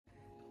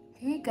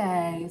Hey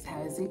guys,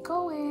 how's it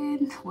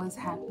going? What's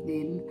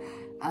happening?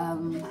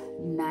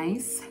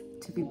 Nice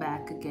to be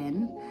back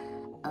again.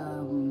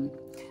 I'm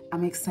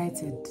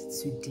excited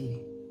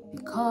today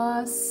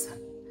because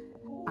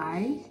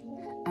I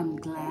am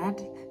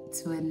glad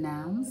to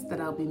announce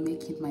that I'll be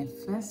making my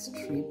first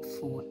trip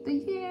for the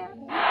year.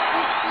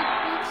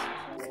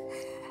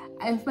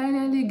 I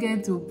finally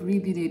get to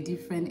breathe in a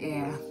different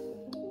air.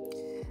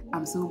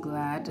 I'm so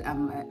glad.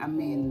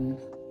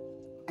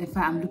 In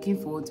fact, I'm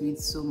looking forward to it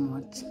so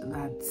much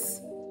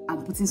that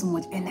I'm putting so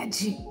much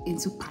energy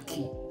into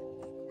packing.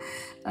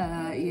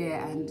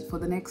 And for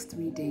the next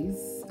 3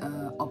 days,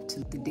 up to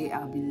the day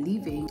I'll be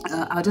leaving,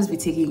 I'll just be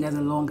taking you guys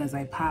along as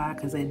I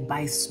pack, as I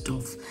buy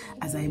stuff,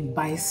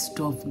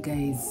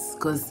 guys,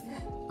 because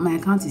my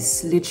account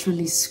is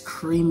literally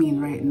screaming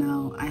right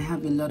now. I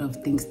have a lot of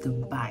things to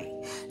buy.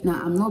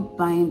 Now, I'm not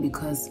buying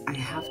because I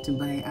have to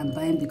buy. I'm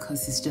buying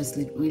because it's just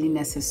really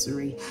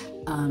necessary.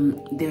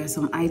 There are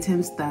some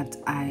items that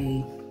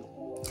I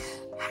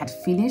had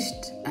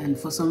finished, and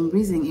for some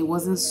reason it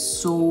wasn't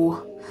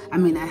so... I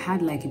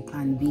had like a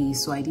plan B,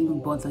 so I didn't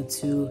bother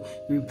to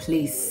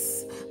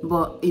replace.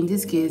 But in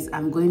this case,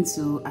 I'm going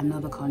to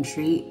another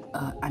country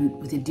and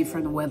with a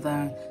different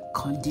weather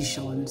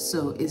condition,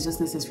 so it's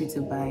just necessary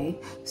to buy.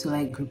 So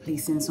like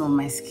replacing some of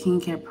my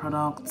skincare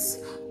products,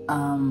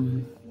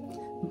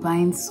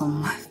 buying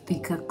some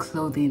thicker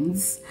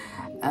clothings,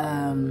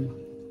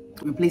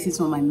 replacing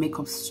some of my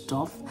makeup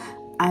stuff.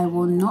 I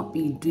will not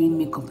be doing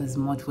makeup as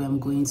much where I'm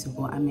going to,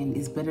 but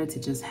it's better to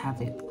just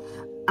have it.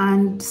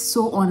 And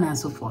so on and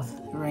so forth,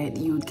 right?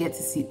 You would get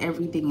to see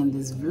everything in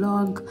this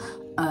vlog.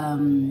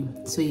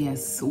 So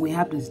yes, we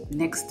have the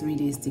next 3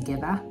 days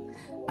together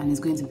and it's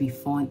going to be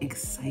fun,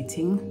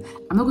 exciting.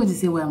 I'm not going to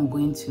say where I'm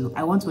going to.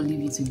 I want to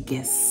leave you to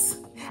guess.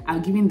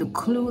 I'll give you the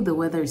clue. The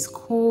weather is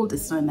cold.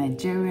 It's not in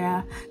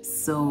Nigeria.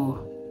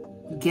 So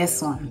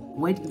guess on.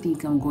 Where do you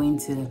think I'm going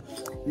to?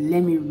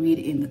 Let me read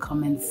in the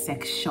comment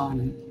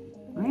section.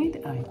 Right?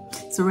 All right.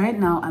 So right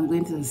now I'm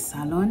going to the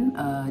salon.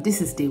 This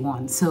is day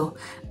one. So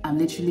I'm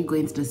literally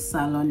going to the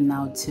salon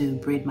now to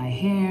braid my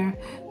hair.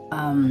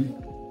 And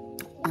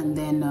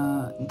then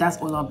that's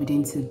all I'll be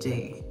doing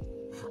today.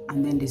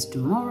 And then there's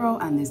tomorrow,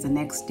 and there's the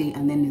next day,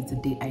 and then there's the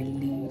day I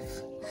leave.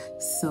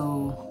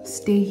 So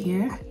stay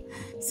here,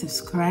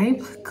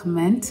 subscribe,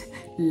 comment,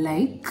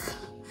 like,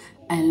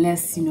 and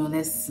let's do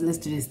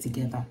this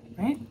together,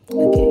 right?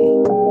 Okay.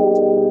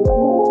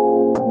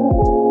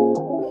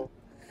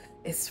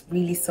 It's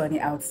really sunny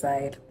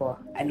outside, but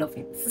I love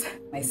it.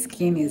 My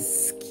skin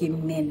is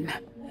skinning.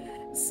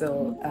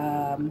 So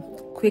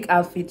quick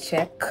outfit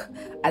check.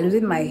 I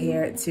loosened my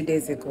hair 2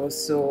 days ago,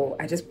 so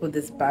I just put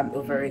this band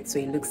over it so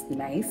it looks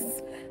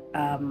nice.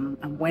 I'm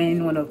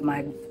wearing one of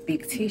my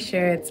big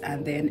t-shirts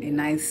and then a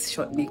nice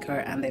short knicker,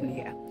 and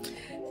then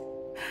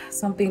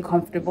something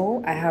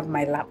comfortable. I have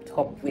my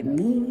laptop with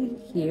me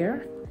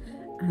here,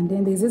 and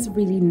then there's this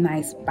really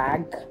nice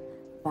bag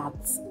that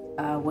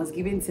was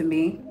given to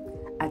me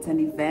at an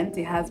event.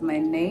 It has my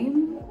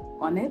name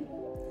on it.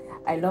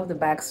 I love the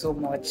bag so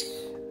much.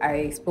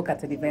 I spoke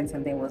at an event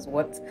and then was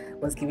what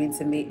was given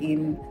to me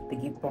in the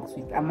gift box,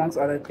 with amongst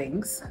other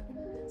things.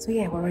 So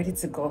yeah, we're ready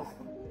to go.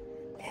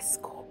 Let's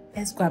go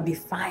and be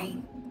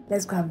fine.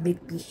 Let's go and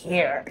make the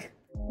hair.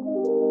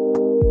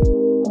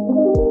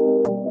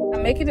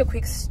 I'm making a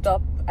quick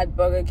stop at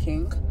Burger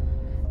King.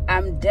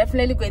 I'm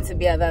definitely going to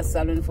be at that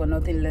salon for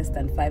nothing less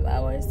than 5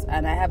 hours,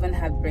 and I haven't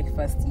had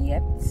breakfast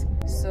yet.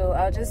 So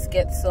I'll just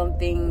get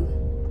something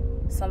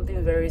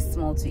very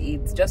small to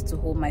eat, just to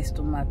hold my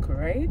stomach,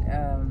 right?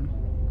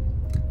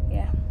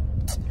 Yeah,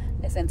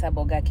 let's enter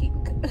Burger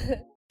King.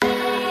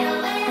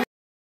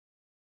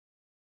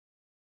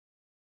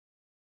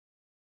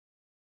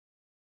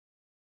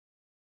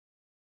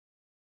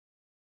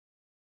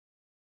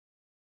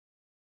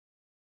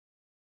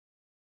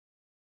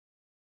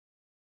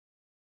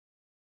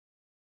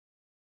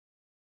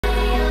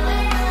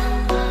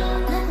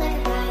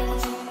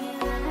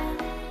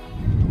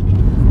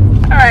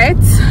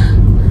 Alright,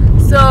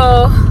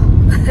 so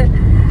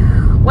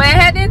we're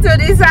heading to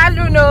the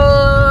salon.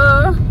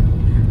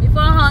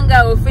 Before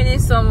hunger will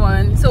finish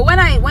someone. So when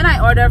I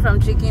order from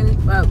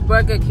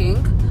Burger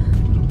King,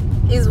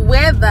 is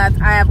where that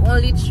I have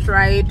only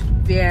tried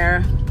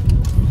their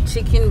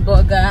chicken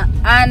burger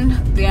and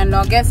their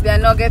nuggets. Their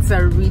nuggets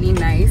are really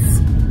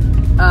nice,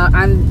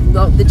 and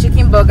the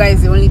chicken burger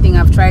is the only thing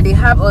I've tried. They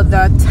have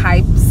other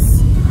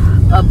types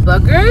of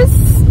burgers,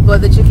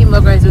 but the chicken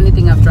burger is the only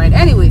thing I've tried.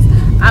 Anyways,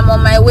 I'm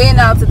on my way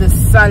now to the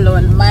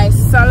salon. My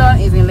salon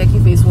is in Lekki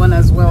phase 1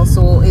 as well,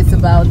 so it's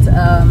about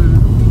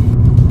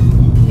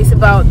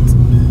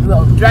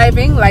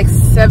driving like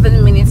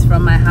 7 minutes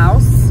from my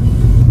house,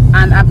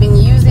 and I've been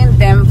using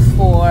them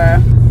for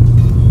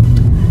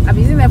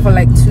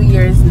like 2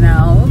 years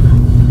now.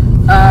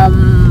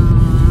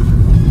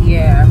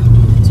 Yeah,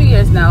 2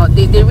 years now.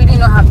 They really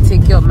know how to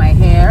take care of my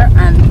hair,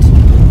 and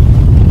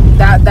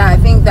that I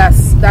think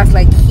that's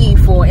like key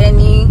for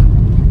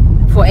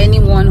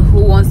anyone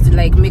who wants to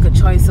like make a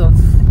choice of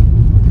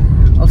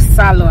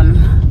salon.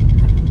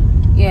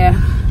 Yeah,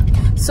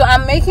 So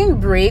I'm making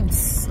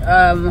braids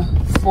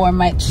for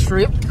my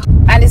trip,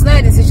 and it's not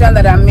a decision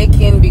that I'm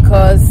making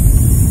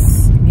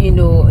because, you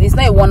know, it's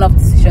not a one-off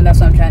decision. That's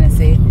what I'm trying to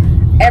say.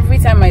 Every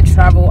time I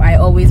travel, I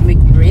always make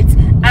braids,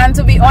 and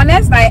to be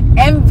honest, I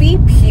envy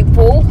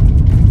people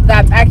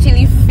that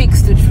actually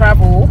fix to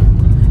travel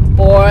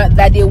or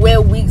that they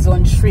wear wigs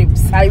on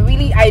trips. I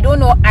don't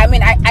know. I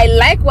mean, I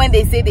like when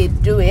they say they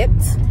do it.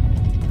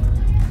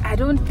 I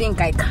don't think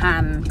I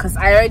can, because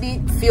I already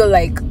feel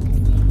like,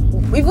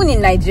 even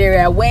in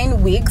Nigeria,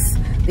 wearing wigs,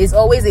 there's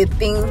always a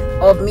thing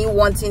of me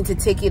wanting to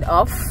take it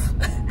off.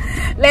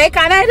 Like,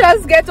 can I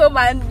just get home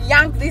and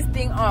yank this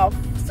thing off?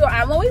 So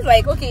I'm always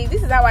like, okay,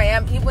 this is how I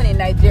am even in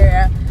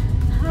Nigeria.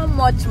 How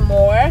much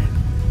more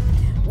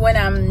when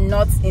I'm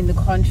not in the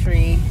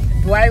country?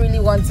 Do I really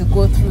want to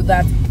go through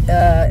that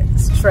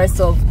stress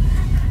of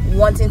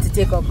wanting to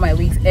take off my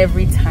wigs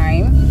every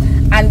time?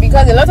 And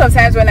because a lot of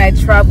times when I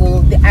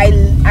travel,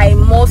 I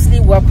mostly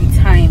work with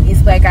time.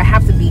 It's like I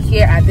have to be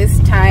here at this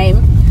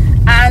time,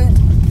 and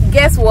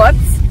guess what?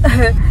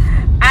 I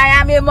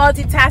am a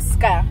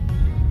multitasker.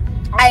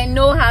 I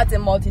know how to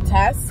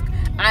multitask,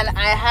 and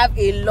I have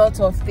a lot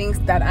of things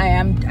that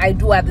I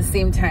do at the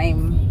same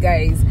time,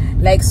 guys.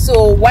 Like,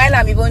 so while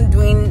I'm even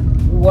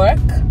doing work,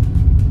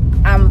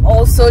 I'm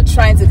also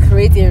trying to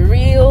create a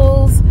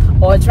reels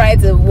or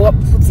trying to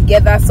put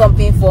together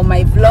something for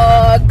my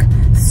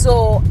vlog.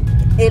 So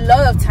a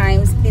lot of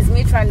times it's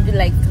me trying to do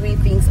like 3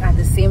 things at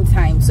the same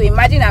time. So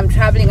imagine I'm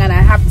traveling and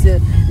I have to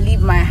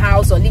leave my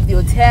house or leave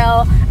the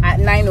hotel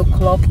at 9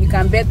 o'clock. You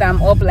can bet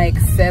I'm up like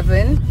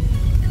 7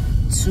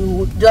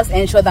 to just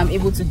ensure that I'm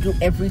able to do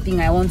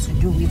everything I want to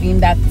do within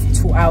that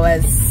 2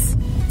 hours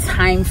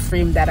time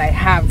frame that I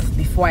have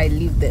before I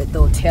leave the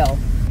hotel.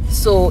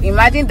 So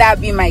imagine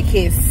that being my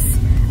case,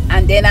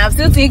 and then I'm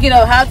still thinking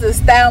of how to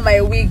style my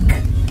wig.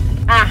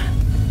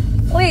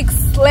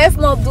 Please, let's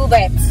not do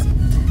that.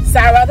 So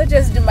I'd rather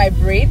just do my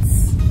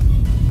braids.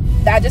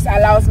 That just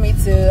allows me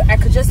to, I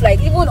could just, like,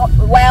 even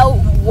while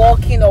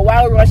walking or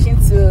while rushing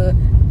to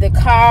the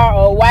car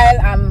or while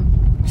I'm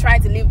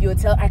trying to leave the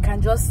hotel, I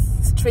can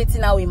just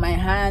straighten out with my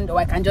hand, or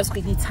I can just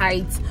quickly tie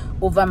it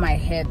over my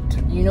head,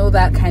 you know,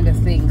 that kind of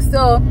thing.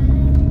 So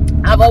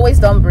I've always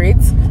done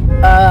braids.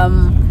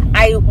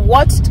 I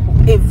watched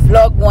a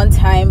vlog one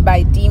time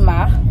by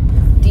Dima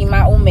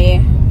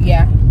Ume,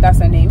 yeah, that's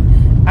her name,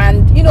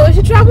 and you know,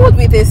 she traveled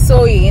with a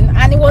sewing,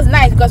 and it was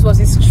nice because it was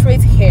a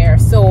straight hair,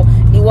 so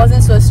it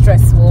wasn't so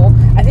stressful.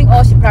 I think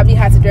all she probably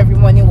had to do every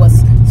morning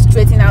was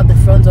straighten out the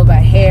front of her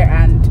hair,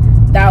 and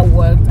that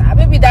worked.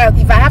 Maybe that,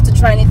 if I have to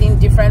try anything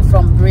different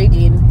from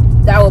braiding,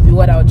 that would be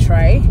what I'll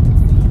try.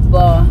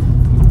 But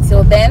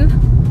till then,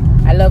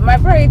 I love my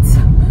braids.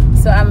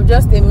 So I'm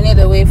just a minute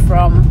away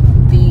from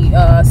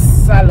the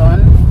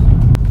salon,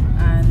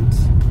 and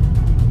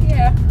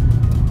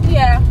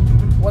yeah,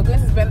 we're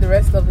going to spend the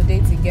rest of the day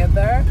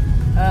together.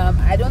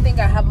 I don't think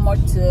I have much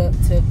to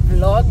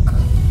vlog,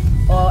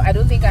 or I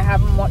don't think I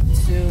have much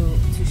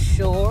to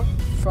show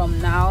from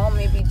now.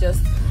 Maybe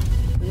just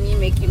me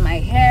making my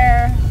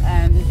hair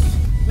and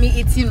me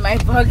eating my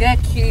Burger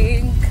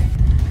King.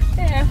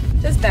 Yeah,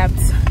 just that.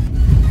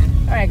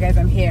 All right guys,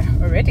 I'm here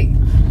already.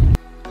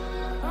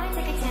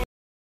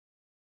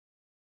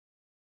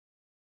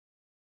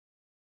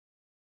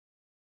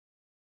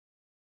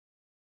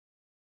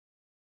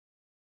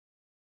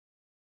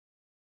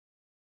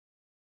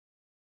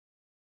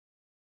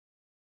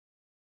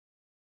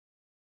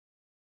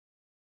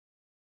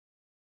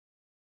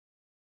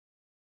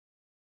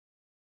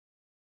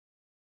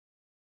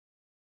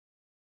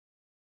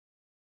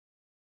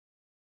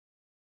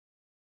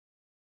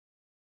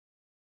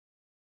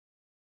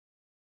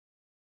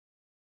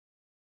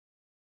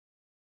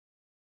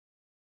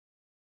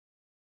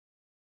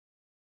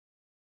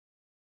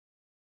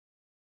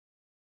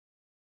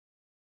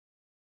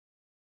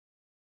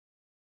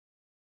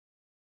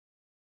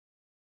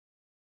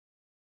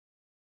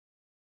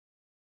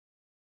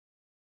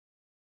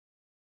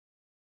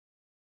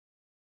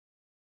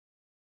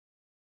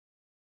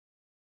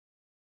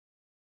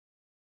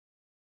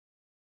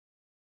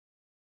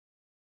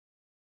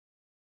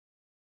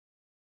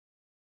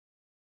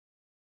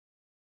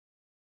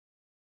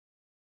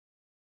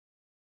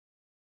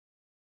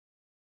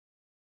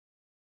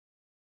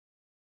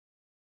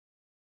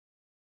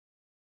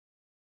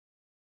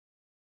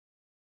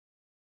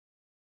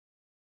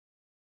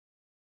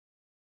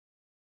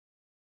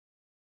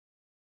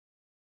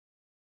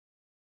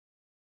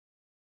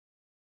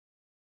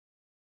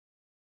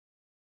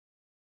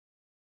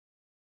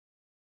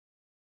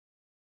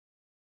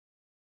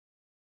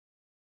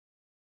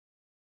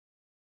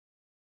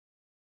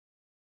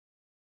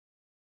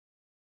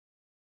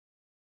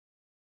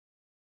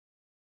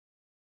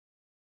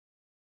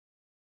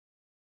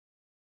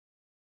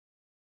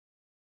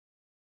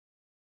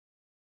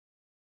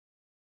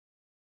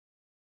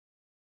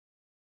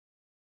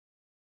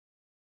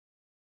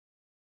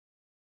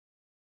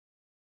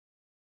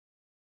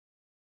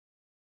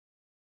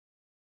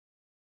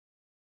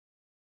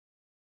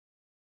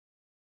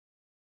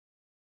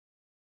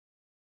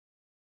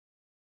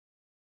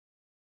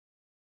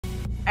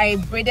 I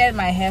braided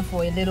my hair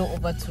for a little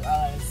over 2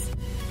 hours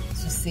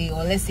to say,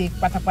 or let's say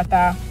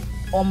pata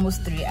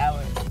almost 3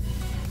 hours.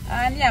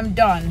 And yeah, I'm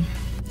done.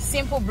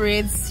 Simple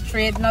braids,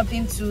 straight,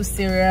 nothing too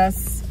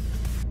serious.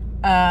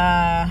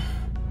 And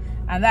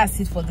that's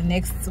it for the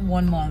next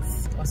 1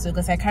 month or so,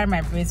 because I carry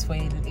my braids for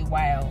a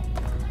while.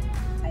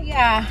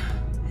 Yeah,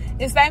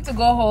 it's time to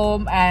go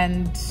home,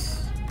 and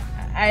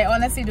I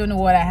honestly don't know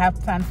what I have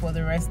planned for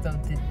the rest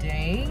of the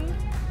day.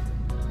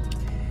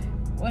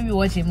 When we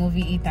watch a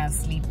movie, eat and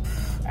sleep,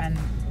 and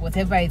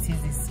whatever it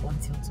is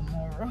until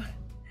tomorrow.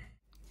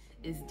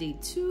 It's day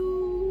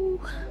 2.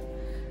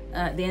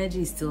 The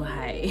energy is still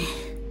high.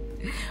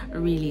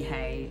 Really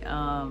high.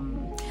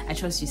 I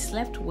trust you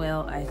slept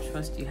well. I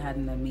trust you had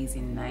an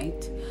amazing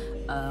night.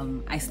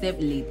 I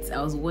slept late.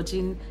 I was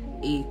watching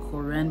a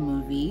Korean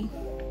movie,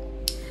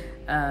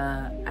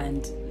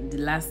 and the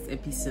last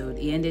episode,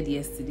 it ended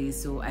yesterday,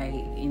 so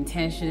I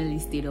intentionally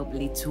stayed up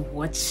late to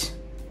watch.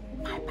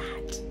 My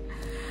bad.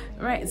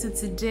 Right, so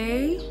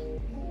today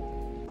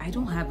I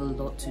don't have a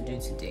lot to do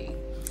today.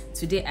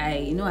 Today,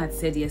 I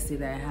said yesterday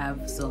that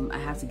I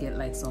have to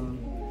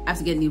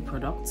get new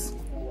products.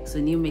 So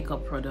new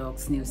makeup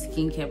products, new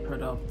skincare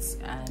products,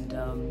 and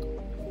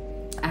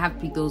I have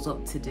picked those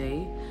up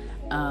today.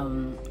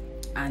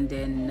 And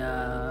then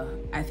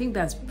I think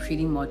that's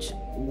pretty much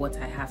what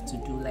I have to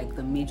do, like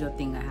the major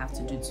thing I have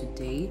to do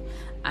today.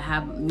 I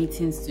have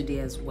meetings today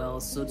as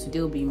well, so today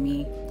will be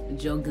me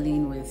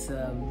juggling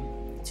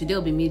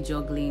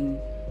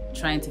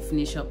trying to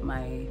finish up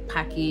my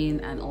packing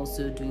and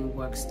also doing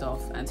work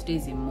stuff. And today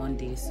is a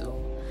Monday, so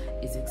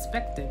it's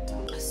expected.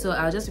 So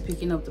I'll just be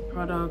picking up the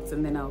products,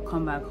 and then I'll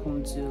come back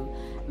home to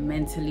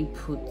mentally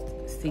put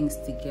things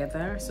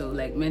together. So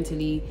like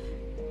mentally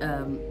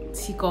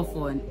tick off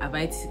on, have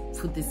I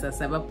put this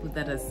aside, have I put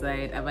that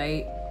aside, have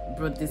I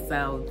brought this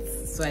out,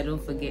 so I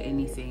don't forget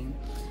anything.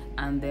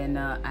 And then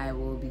I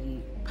will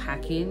be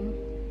packing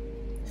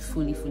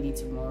fully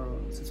tomorrow.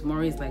 So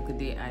tomorrow is like the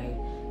day I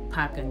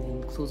pack and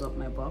then close up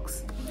my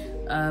box.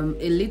 A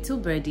little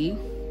birdie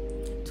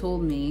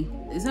told me,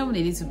 it's not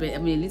even a little birdie, a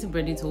little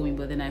birdie told me,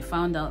 but then I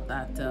found out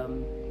that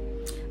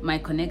my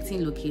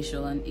connecting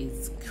location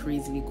is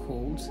crazily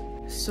cold.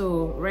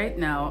 So right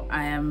now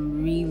I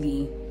am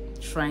really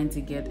trying to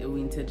get a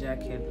winter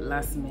jacket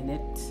last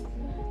minute.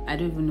 I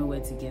don't even know where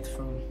to get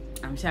from.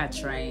 I'm sure I'm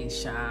trying,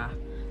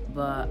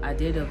 but at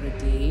the end of the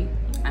day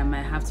I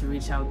might have to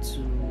reach out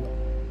to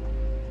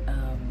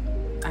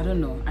I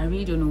don't know. I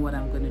really don't know what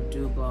I'm gonna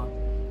do, but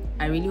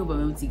I really hope I'm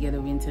able to get a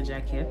winter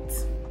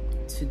jacket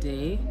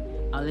today.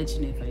 I'll let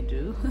you know if I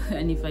do.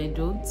 And if I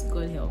don't,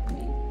 God help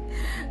me.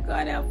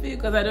 God help me,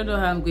 because I don't know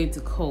how I'm going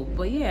to cope.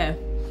 But yeah,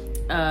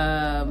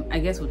 I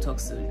guess we'll talk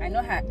soon. I know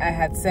I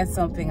had said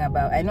something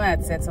about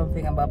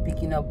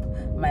picking up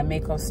my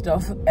makeup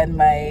stuff and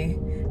my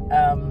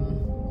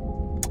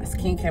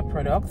skincare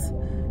products.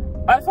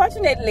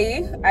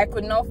 Unfortunately, I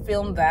could not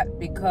film that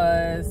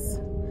because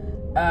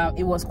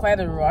it was quite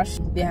a rush.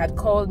 They had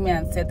called me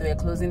and said they were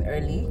closing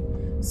early,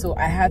 so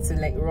I had to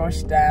like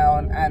rush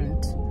down,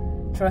 and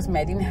trust me,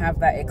 I didn't have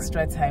that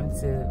extra time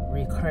to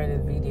record a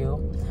video.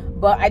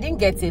 But I didn't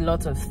get a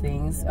lot of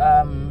things.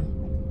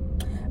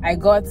 I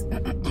got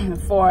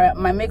for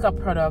my makeup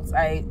products,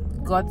 I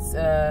got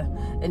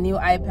a new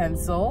eye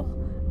pencil.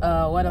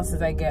 What else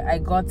did I get? I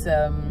got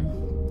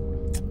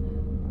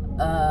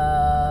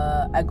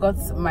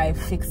my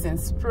fixing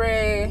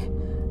spray.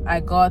 I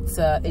got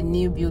a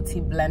new beauty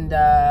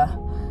blender.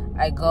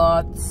 I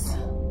got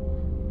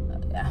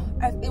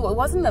it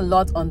wasn't a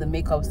lot on the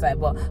makeup side,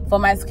 but for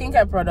my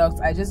skincare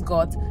products I just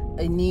got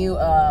a new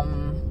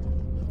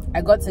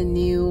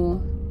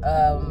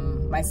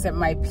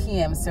my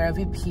PM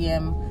CeraVe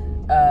PM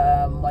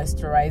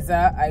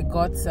moisturizer. I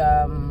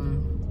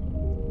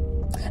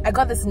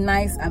got this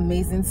nice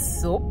amazing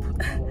soap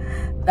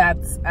that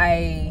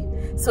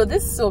so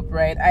this soap,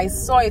 right, I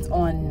saw it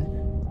on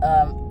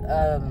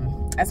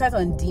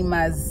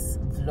Dima's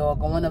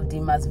vlog, on one of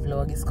Dima's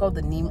vlog. It's called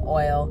the neem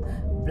oil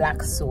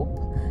black soap,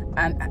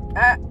 and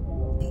I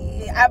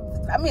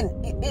mean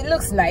it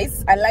looks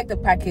nice. I like the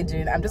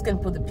packaging. I'm just gonna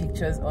put the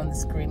pictures on the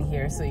screen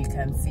here so you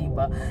can see,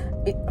 but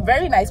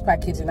very nice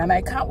packaging, and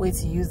I can't wait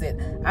to use it.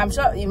 I'm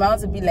sure you might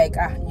want to be like,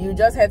 you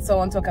just heard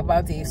someone talk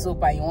about a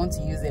soap and you want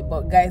to use it,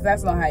 but guys,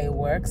 that's not how it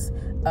works.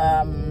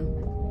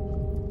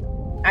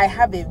 I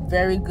have a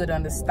very good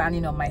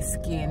understanding of my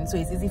skin, so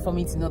it's easy for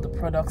me to know the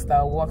products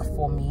that will work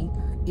for me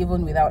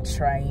even without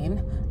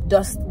trying.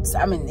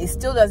 It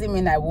still doesn't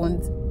mean I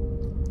won't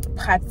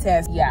pat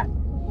test. Yeah,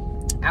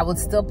 I would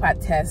still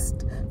pat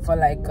test for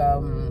like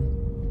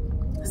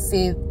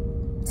say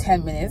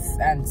 10 minutes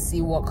and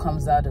see what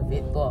comes out of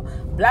it. But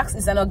Blacks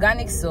is an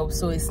organic soap,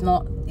 so it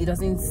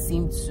doesn't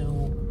seem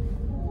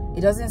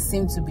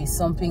to be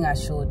something I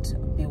should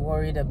be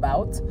worried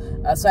about.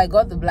 So I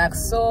got the black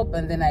soap,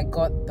 and then I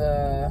got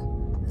the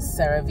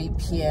CeraVe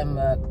PM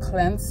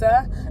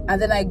cleanser, and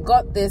then I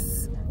got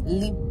this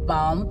lip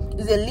balm.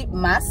 It's a lip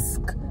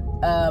mask.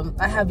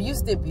 I have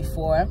used it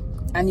before.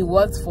 and it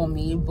worked for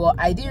me, but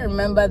I didn't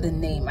remember the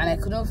name and I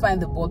couldn't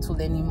find the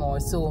bottle anymore,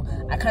 so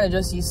I kind of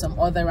just used some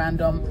other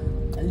random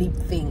lip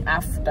thing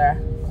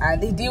after,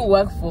 and it didn't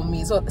work for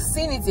me. So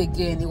seeing it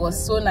again, it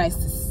was so nice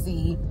to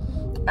see.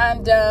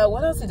 And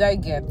what else did I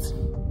get?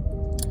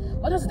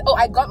 What else? Oh,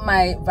 I got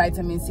my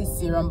vitamin C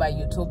serum by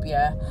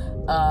Youtopia.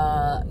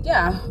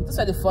 Yeah, those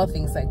are the 4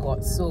 things I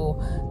got.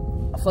 So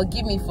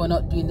forgive me for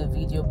not doing the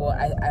video, but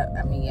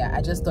I mean, yeah,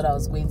 I just thought I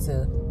was going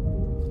to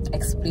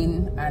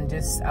explain, and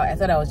I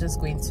thought I was just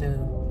going to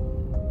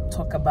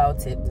talk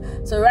about it.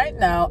 So right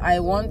now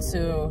I want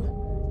to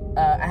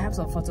I have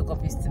some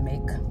photocopies to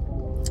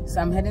make,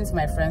 so I'm heading to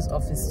my friend's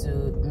office to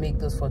make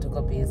those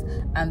photocopies.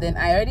 And then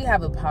I already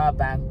have a power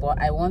bank,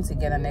 but I want to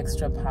get an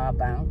extra power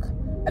bank.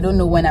 I don't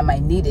know when I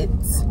might need it,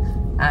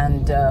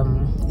 and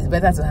it's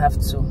better to have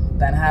 2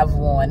 than have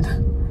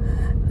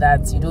one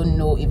that you don't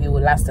know if it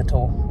will last at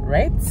all,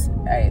 right?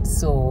 All right,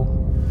 so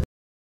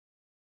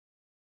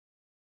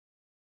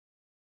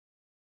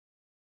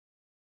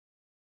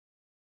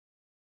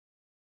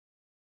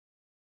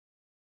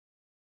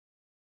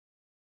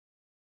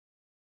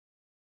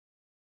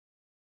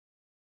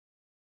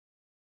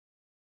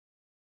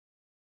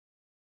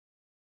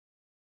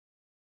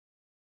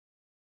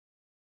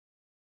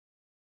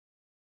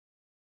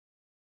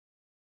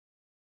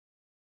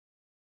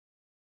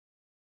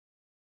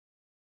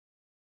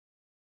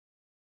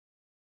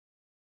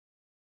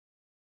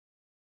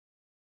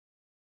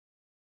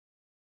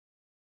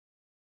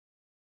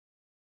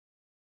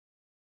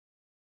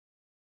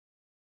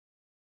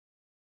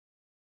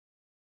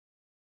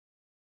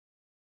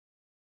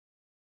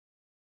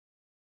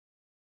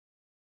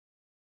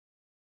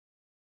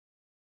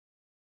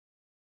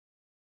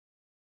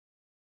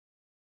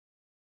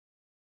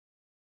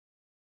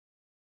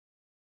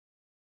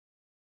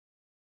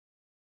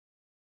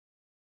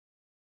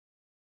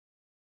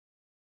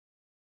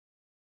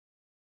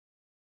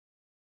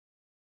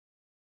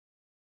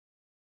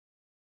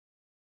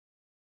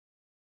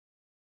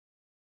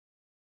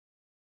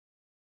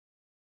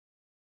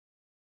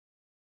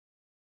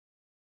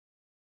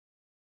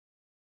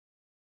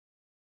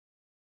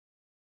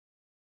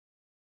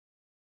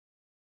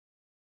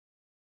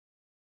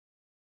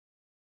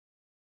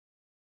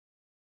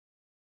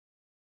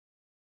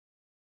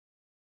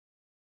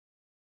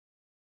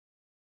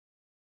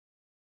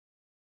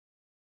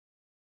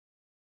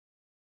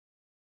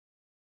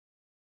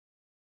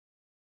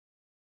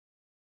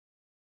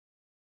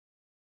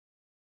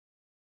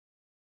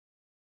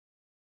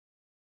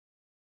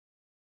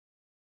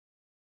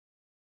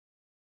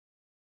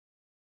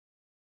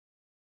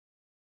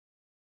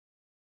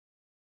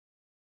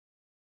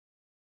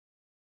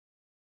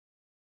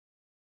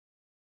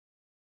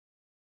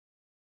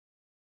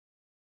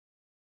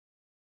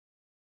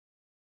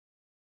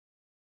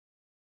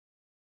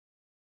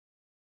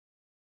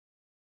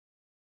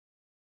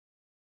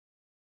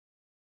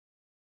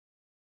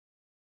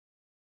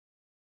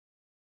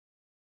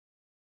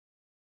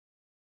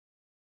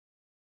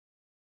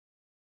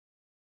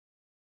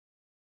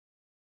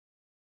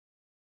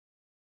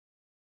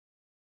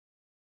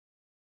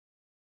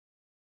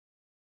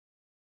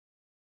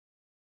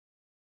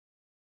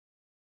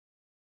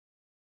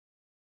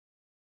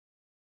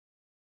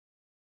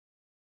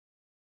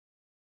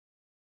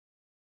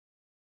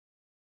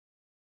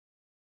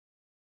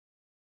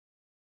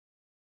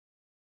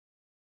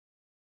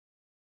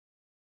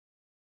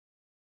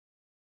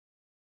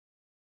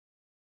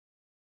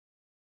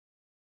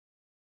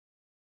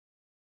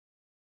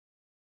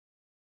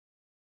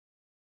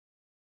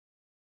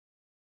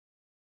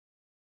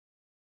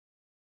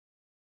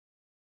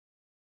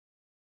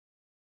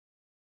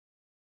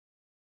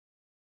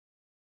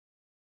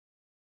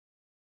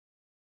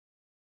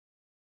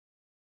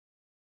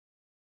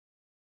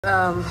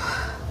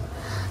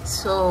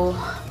so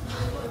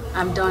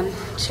I'm done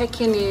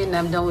checking in,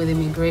 I'm done with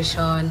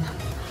immigration.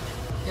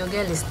 Your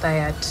girl is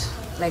tired,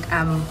 like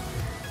I'm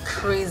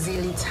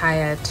crazily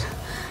tired,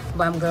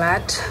 but I'm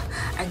glad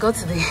I got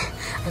to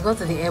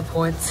the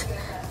airport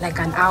like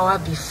an hour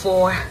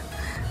before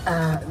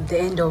the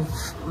end of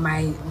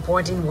my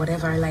boarding,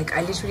 whatever. Like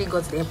I literally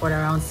got to the airport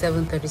around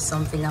 7:30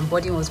 something, and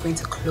boarding was going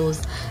to close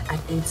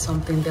at 8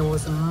 something. There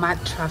was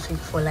mad traffic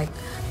for like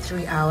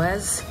 3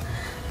 hours,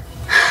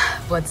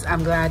 but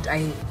I'm glad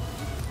I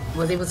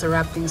was able to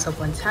wrap things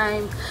up on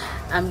time.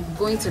 I'm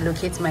going to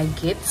locate my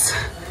gates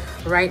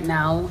right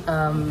now,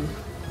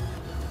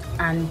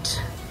 and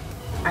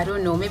I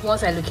don't know, maybe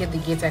once I locate the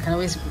gate I can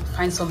always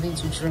find something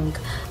to drink.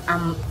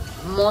 I'm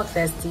more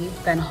thirsty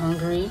than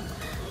hungry.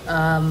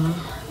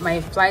 My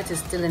flight is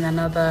still in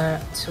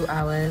another 2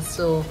 hours,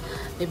 so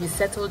maybe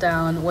settle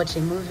down, watch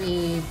a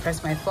movie,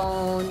 press my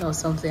phone or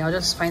something. I'll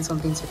just find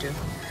something to do.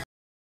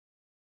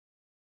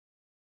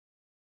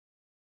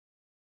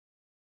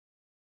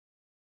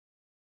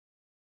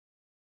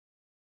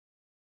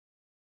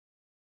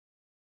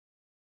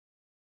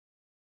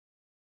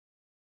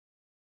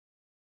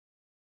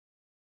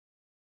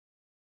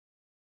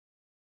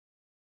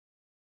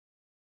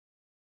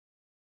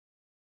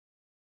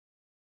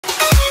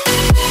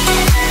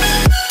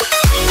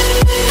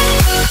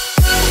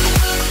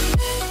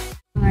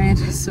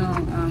 So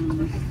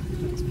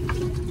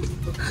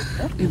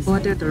we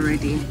boarded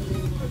already,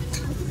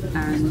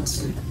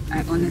 and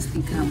I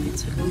honestly can't wait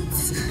to eat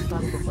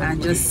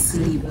and just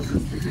sleep.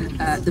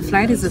 The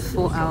flight is a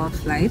 4-hour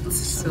flight,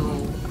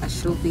 so I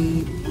should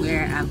be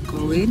where I'm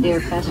going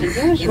in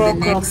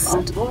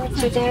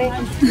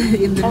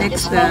the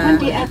next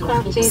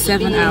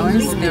 7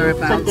 hours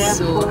thereabouts.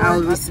 So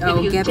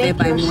I'll get there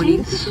by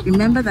morning.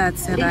 Remember that I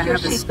said I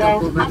have a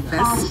stopover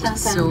first,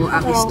 so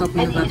I'll be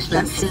stopping over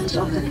first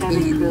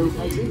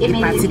in a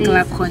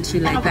particular country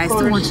like that. I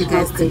still want you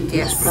guys to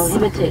guess,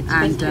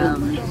 and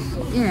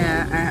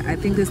yeah, I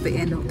think this is the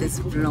end of this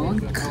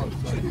vlog.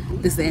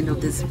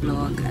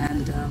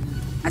 And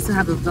I still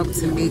have a vlog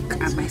to make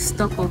at my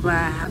stopover.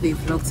 I have a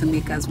vlog to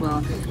make as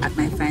well at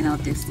my final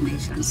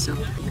destination. So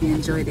if you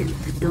enjoyed it,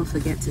 don't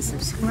forget to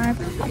subscribe,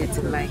 don't forget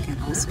to like,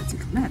 and also to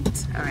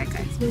comment. Alright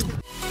guys.